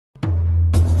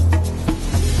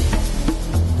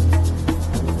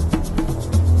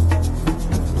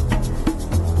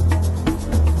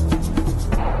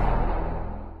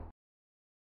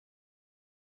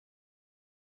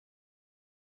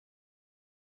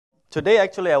Today,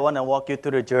 actually, I want to walk you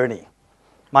through the journey,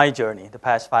 my journey, the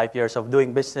past 5 years of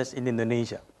doing business in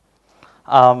Indonesia.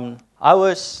 I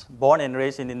was born and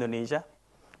raised in Indonesia,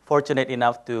 fortunate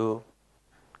enough to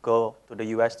go to the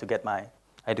US to get my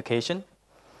education,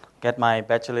 get my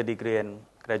bachelor degree and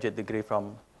graduate degree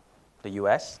from the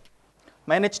US.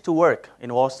 Managed to work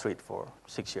in Wall Street for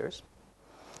 6 years.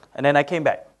 And then I came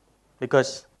back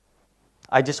because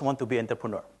I just want to be an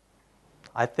entrepreneur.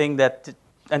 I think that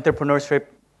entrepreneurship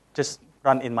just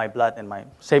run in my blood, and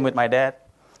same with my dad.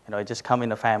 It just come in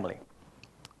the family.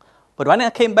 But when I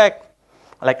came back,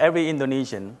 like every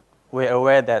Indonesian, we're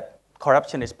aware that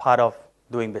corruption is part of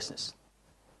doing business.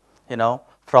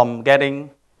 From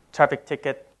getting traffic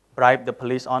ticket, bribe the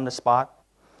police on the spot,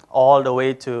 all the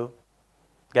way to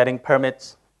getting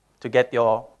permits to get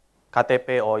your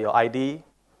KTP or your ID,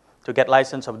 to get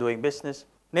license of doing business,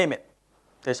 name it.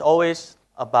 There's always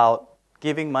about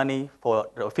giving money for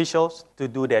the officials to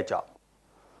do their job.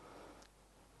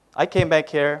 I came back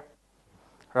here,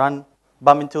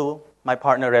 bumped into my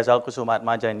partner Rezal Kusuma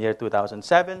Atmaja in year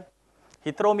 2007.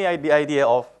 He threw me the idea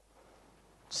of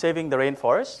saving the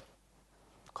rainforest,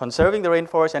 conserving the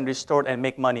rainforest and restore and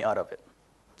make money out of it.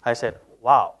 I said,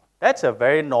 wow, that's a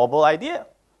very noble idea.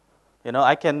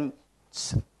 I can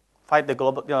fight the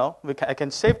global, I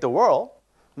can save the world,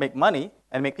 make money,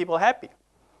 and make people happy.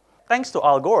 Thanks to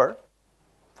Al Gore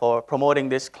for promoting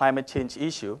this climate change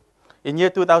issue, in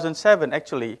year 2007,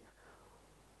 actually,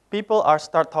 people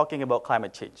start talking about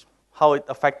climate change, how it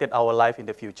affected our life in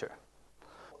the future.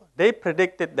 They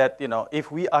predicted that,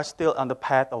 if we are still on the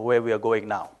path of where we are going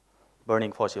now,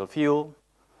 burning fossil fuel,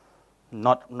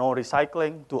 no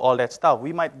recycling, do all that stuff,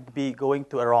 we might be going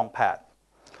to a wrong path.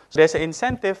 So there's an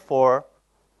incentive for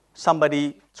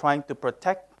somebody trying to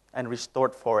protect and restore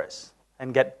forests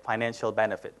and get financial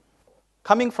benefit.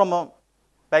 Coming from a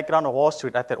background of Wall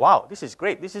Street, I thought, wow, this is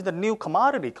great. This is the new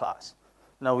commodity class.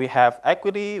 Now we have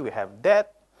equity, we have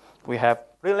debt, we have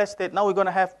real estate. Now we're going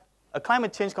to have a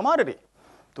climate change commodity,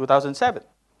 2007.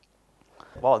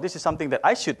 Wow, this is something that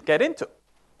I should get into.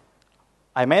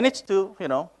 I managed to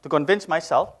convince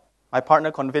myself, my partner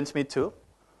convinced me too,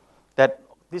 that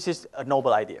this is a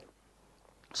noble idea.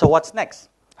 So what's next?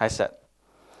 I said.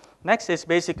 Next is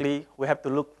basically we have to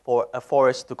look for a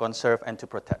forest to conserve and to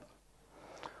protect.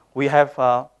 We have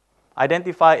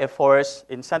identified a forest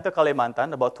in Central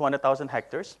Kalimantan, about 200,000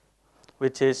 hectares,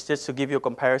 which is, just to give you a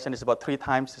comparison, is about 3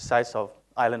 times the size of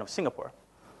the island of Singapore.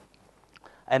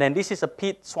 And then this is a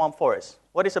peat swamp forest.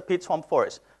 What is a peat swamp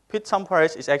forest? Peat swamp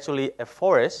forest is actually a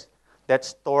forest that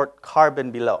stored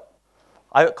carbon below.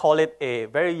 I would call it a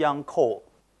very young coal.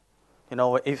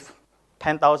 If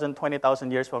 10,000,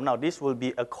 20,000 years from now, this will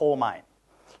be a coal mine.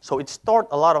 So it stored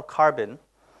a lot of carbon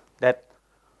that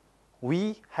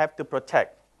we have to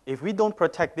protect. If we don't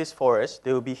protect this forest,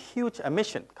 there will be huge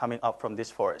emission coming up from this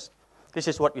forest. This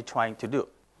is what we're trying to do.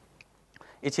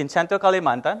 It's in Central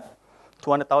Kalimantan,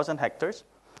 200,000 hectares,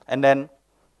 and then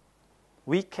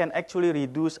we can actually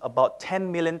reduce about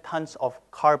 10 million tons of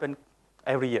carbon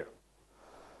every year.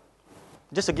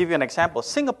 Just to give you an example,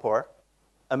 Singapore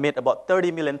emit about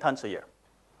 30 million tons a year.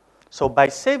 So by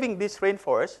saving this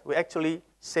rainforest, we actually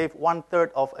save 1/3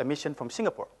 of emission from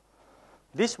Singapore.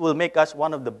 This will make us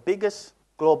one of the biggest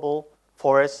global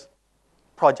forest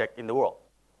project in the world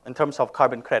in terms of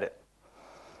carbon credit.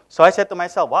 So I said to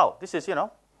myself, wow, this is,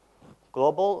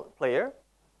 global player,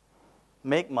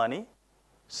 make money,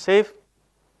 save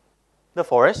the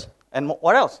forest, and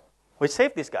what else? We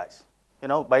save these guys.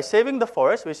 By saving the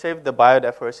forest, we save the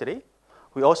biodiversity.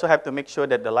 We also have to make sure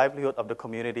that the livelihood of the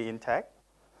community intact.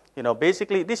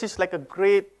 Basically, this is like a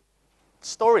great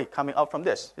story coming out from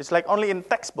this. It's like only in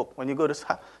textbook. When you go to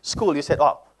school, you said,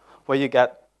 oh, where you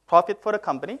get profit for the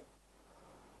company,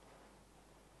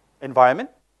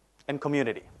 environment, and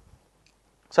community.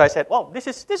 So I said, wow, this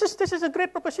is a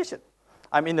great proposition.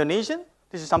 I'm Indonesian.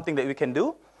 This is something that we can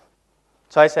do.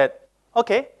 So I said,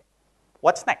 okay,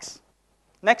 what's next?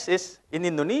 Next is, in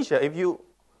Indonesia, if you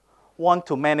want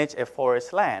to manage a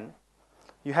forest land,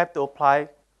 you have to apply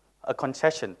a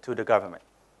concession to the government.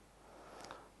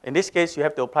 In this case, you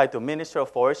have to apply to Minister of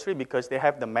Forestry because they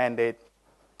have the mandate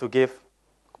to give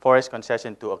forest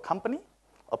concession to a company,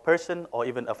 a person, or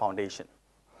even a foundation.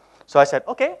 So I said,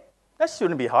 okay, that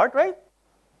shouldn't be hard, right?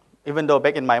 Even though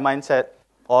back in my mindset,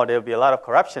 oh, there'll be a lot of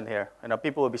corruption here.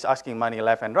 People will be asking money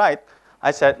left and right. I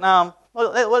said, no,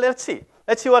 well, let's see.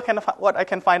 Let's see what I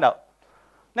can find out.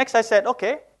 Next, I said,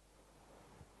 okay,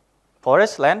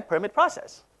 forest land permit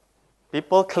process.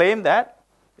 People claim that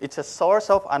it's a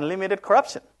source of unlimited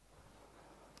corruption.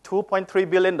 $2.3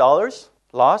 billion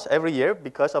lost every year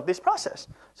because of this process.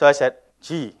 So I said,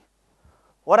 gee,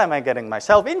 what am I getting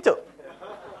myself into?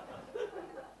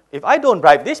 If I don't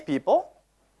bribe these people,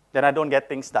 then I don't get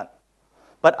things done.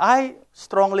 But I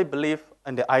strongly believe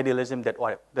in the idealism that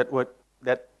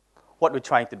what we're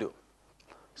trying to do.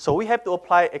 So we have to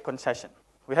apply a concession.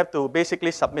 We have to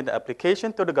basically submit the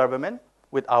application to the government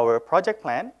with our project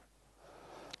plan,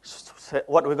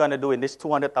 what we're going to do in this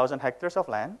 200,000 hectares of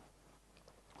land.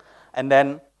 And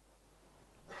then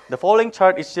the following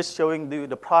chart is just showing you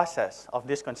the process of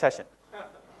this concession.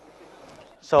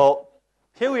 So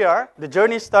here we are. The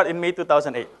journey started in May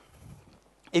 2008.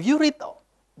 If you read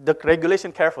the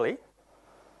regulation carefully,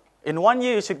 in 1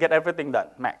 year you should get everything done,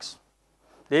 max.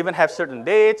 They even have certain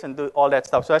dates and do all that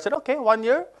stuff. So I said, okay, 1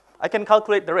 year, I can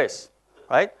calculate the risk,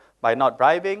 right? By not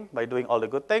bribing, by doing all the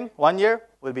good things. 1 year,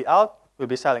 we'll be out, we'll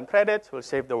be selling credits, we'll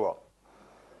save the world.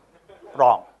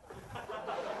 Wrong.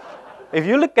 If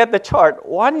you look at the chart,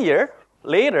 1 year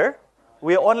later,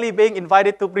 we're only being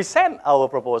invited to present our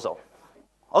proposal.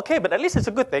 Okay, but at least it's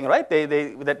a good thing, right?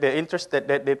 They're interested,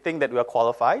 that they think that we are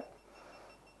qualified.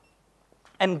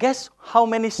 And guess how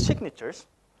many signatures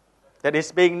that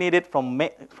is being needed from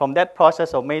that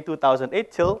process of May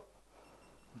 2008 till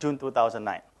June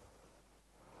 2009?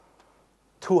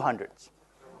 200.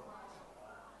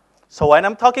 So when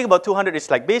I'm talking about 200, it's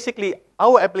like basically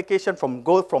our application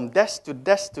go from desk to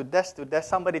desk to desk to desk.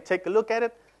 Somebody take a look at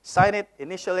it, sign it,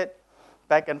 initial it,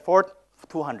 back and forth,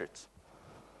 200.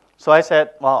 So I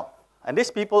said, wow. And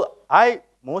these people, I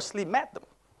mostly met them.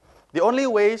 The only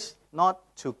ways not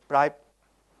to bribe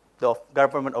the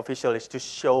government official is to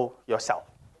show yourself.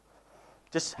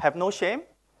 Just have no shame.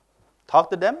 Talk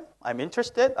to them. I'm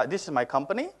interested. This is my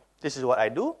company. This is what I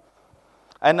do.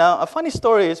 And a funny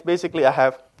story is basically I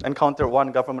have encountered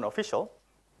one government official.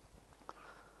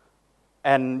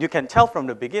 And you can tell from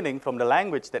the beginning, from the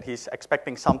language, that he's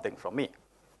expecting something from me.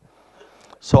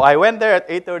 So I went there at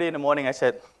 8:30 in the morning. I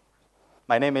said,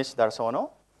 my name is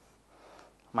Dharsono.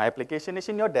 My application is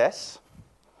in your desk.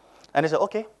 And he said,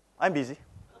 okay, I'm busy.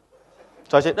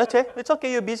 So I said, okay, it's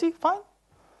okay, you're busy, fine.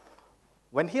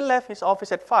 When he left his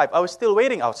office at 5, I was still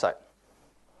waiting outside.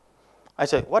 I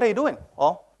said, what are you doing?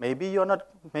 Oh, maybe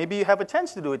you have a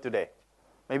chance to do it today.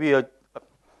 Maybe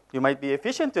you might be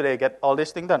efficient today, get all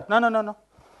this thing done. No.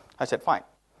 I said, fine.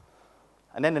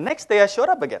 And then the next day I showed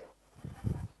up again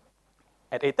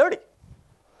at 8:30.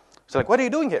 So like, what are you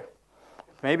doing here?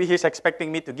 Maybe he's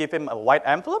expecting me to give him a white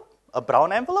envelope, a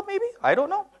brown envelope maybe, I don't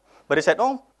know. But he said,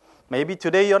 oh, maybe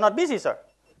today you're not busy, sir.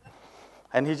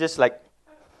 And he just like,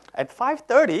 at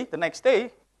 5:30 the next day,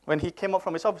 when he came up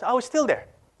from his office, I was still there,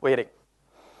 waiting.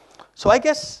 So I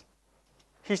guess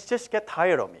he's just get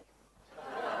tired of me.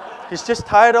 He's just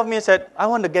tired of me and said, I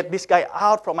want to get this guy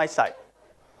out from my sight.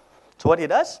 So what he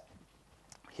does,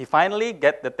 he finally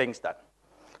get the things done.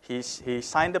 He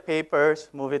signed the papers,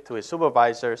 moved it to his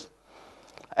supervisors.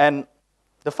 And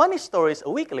the funny story is, a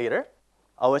week later,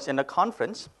 I was in a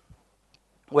conference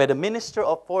where the Minister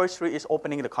of Forestry is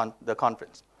opening the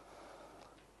conference.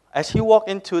 As he walked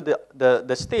into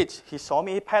the stage, he saw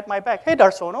me, he pat my back. Hey,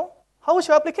 Dharsono, how was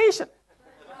your application?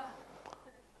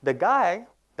 The guy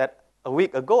that a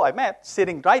week ago I met,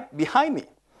 sitting right behind me.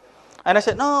 And I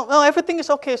said, no, everything is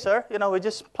okay, sir. We're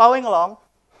just plowing along.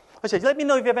 I said, let me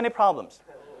know if you have any problems.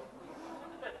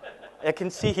 I can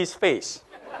see his face.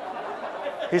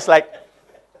 He's like,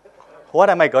 what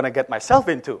am I going to get myself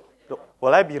into?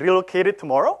 Will I be relocated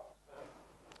tomorrow?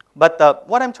 But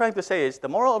what I'm trying to say is, the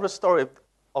moral of the story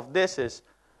of this is,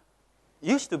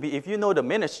 used to be, if you know the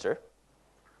minister,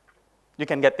 you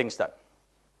can get things done.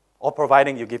 Or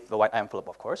providing you give the white envelope,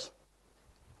 of course.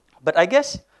 But I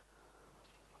guess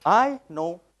I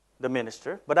know the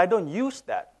minister, but I don't use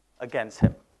that against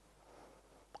him.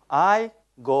 I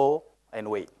go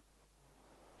and wait.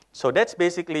 So that's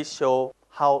basically show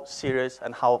how serious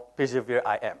and how persevere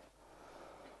I am.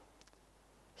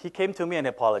 He came to me and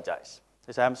apologized.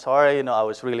 He said, I'm sorry, I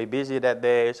was really busy that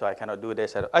day, so I cannot do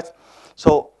this.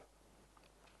 So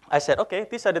I said, okay,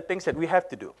 these are the things that we have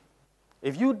to do.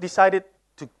 If you decided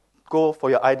to go for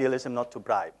your idealism, not to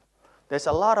bribe, there's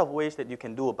a lot of ways that you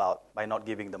can do by not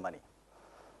giving the money.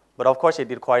 But of course, it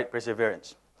required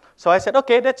perseverance. So I said,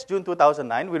 okay, that's June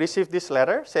 2009. We received this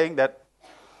letter saying that,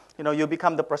 you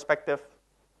become the prospective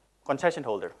concession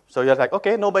holder. So you're like,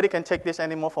 okay, nobody can take this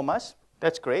anymore from us.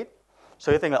 That's great. So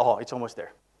you think, oh, it's almost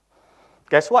there.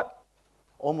 Guess what?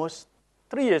 Almost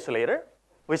 3 years later,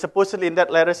 we supposedly in that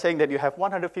letter saying that you have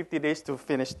 150 days to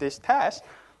finish this task.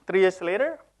 3 years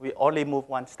later, we only move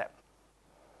one step.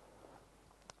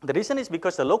 The reason is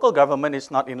because the local government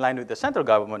is not in line with the central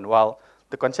government. While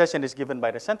the concession is given by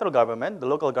the central government, the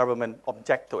local government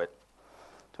object to it,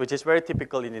 which is very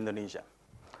typical in Indonesia.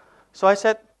 So I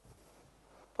said,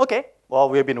 okay, well,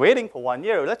 we've been waiting for 1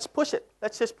 year. Let's push it.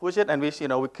 Let's just push it, and we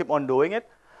keep on doing it.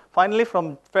 Finally,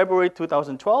 from February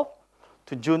 2012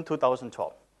 to June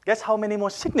 2012, guess how many more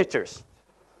signatures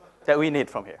that we need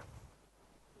from here?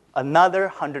 Another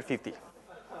 150.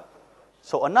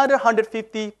 So another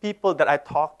 150 people that I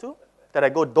talk to, that I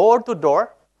go door to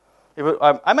door.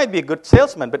 I might be a good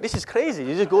salesman, but this is crazy.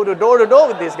 You just go to door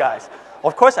with these guys.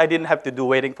 Of course, I didn't have to do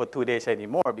waiting for 2 days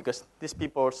anymore because these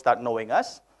people start knowing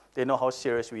us. They know how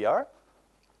serious we are.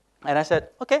 And I said,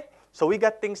 okay, so we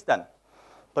got things done.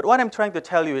 But what I'm trying to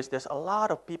tell you is there's a lot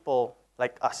of people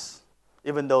like us,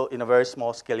 even though in a very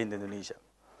small scale in Indonesia.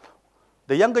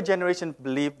 The younger generation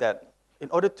believe that in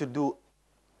order to do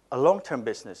a long-term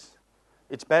business,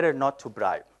 it's better not to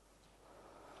bribe.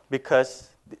 Because,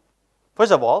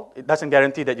 first of all, it doesn't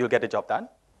guarantee that you'll get the job done.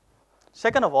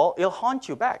 Second of all, it'll haunt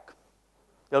you back.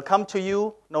 They'll come to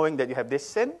you knowing that you have this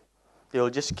sin. They'll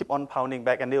just keep on pounding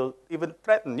back, and they'll even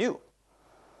threaten you.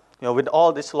 With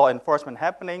all this law enforcement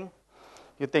happening,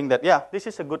 you think that, yeah, this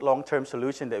is a good long-term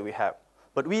solution that we have.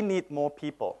 But we need more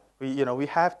people. We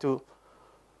have to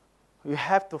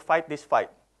fight this fight.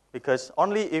 Because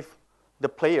only if the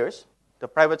players, the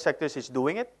private sectors is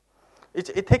doing it,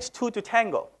 it takes two to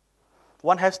tango.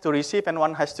 One has to receive and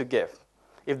one has to give.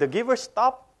 If the givers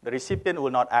stop, the recipient will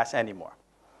not ask anymore.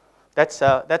 That's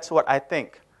what I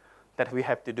think that we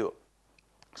have to do.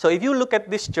 So if you look at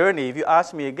this journey, if you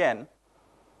ask me again,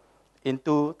 in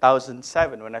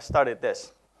 2007 when I started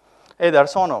this, hey,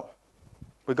 Dharsono,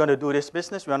 we're going to do this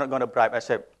business, we're not going to bribe. I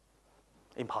said,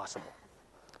 impossible.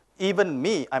 Even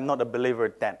me, I'm not a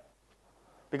believer then.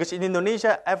 Because in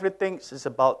Indonesia, everything is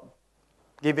about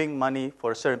giving money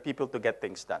for certain people to get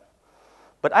things done.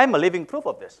 But I'm a living proof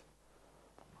of this.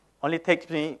 Only takes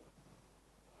me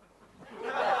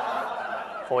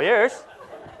 4 years,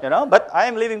 but I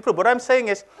am living proof. What I'm saying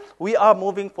is we are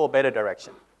moving for a better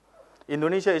direction.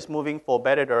 Indonesia is moving for a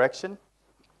better direction.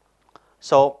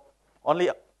 So only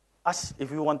us,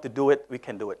 if we want to do it, we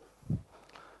can do it.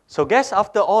 So guess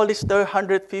after all these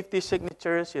 150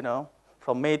 signatures,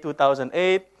 from May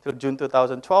 2008 to June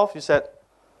 2012, you said,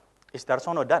 is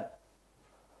Dharsono done?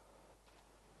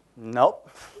 Nope.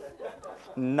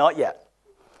 Not yet.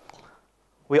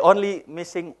 We're only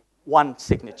missing one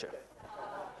signature.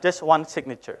 Just one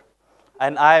signature.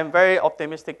 And I am very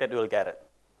optimistic that we'll get it.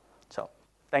 So,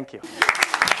 thank you.